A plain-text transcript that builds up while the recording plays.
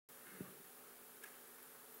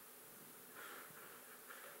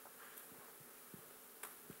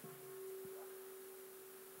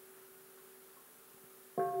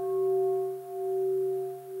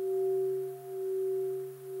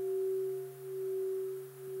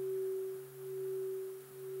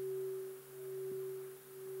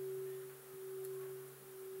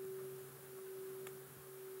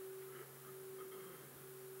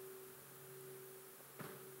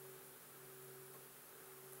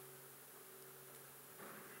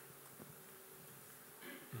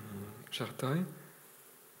Cher Thai,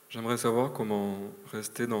 j'aimerais savoir comment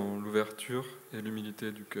rester dans l'ouverture et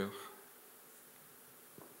l'humilité du cœur.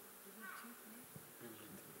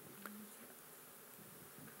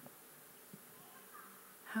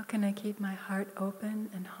 How can I keep my heart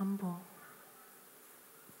open and humble?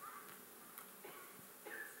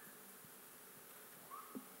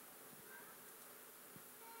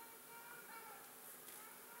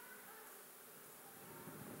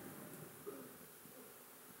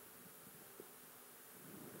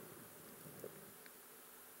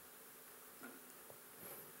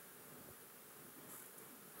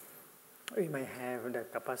 We may have the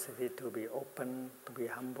capacity to be open, to be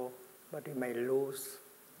humble, but we may lose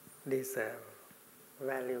these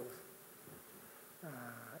values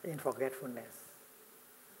in forgetfulness.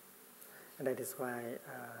 And that is why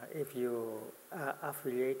if you are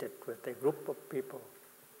affiliated with a group of people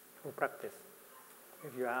who practice,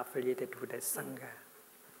 if you are affiliated with a Sangha,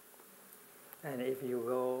 and if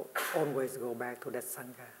you always go back to that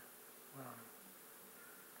Sangha,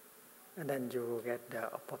 and then you will get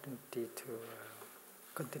the opportunity to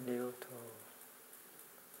continue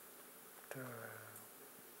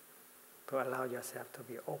to allow yourself to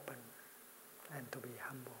be open and to be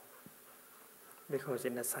humble. Because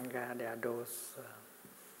in the Sangha there are those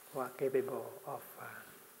who are capable of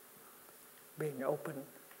being open,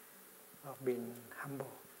 of being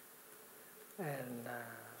humble. And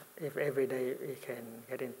if every day we can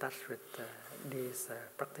get in touch with these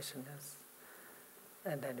practitioners,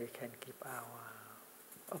 and then we can keep our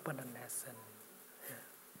openness and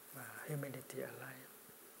humility alive.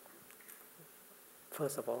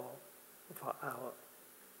 First of all, for our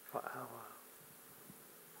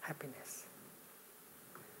happiness.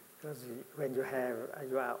 Because when you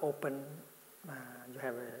are open, you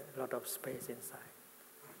have a lot of space inside.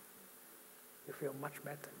 You feel much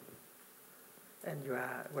better. And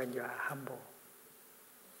when you are humble,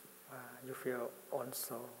 you feel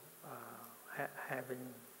also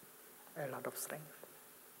having a lot of strength.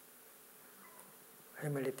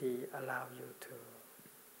 Humility allows you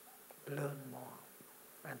to learn more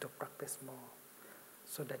and to practice more,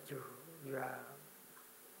 so that you are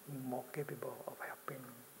more capable of helping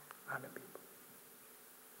other people.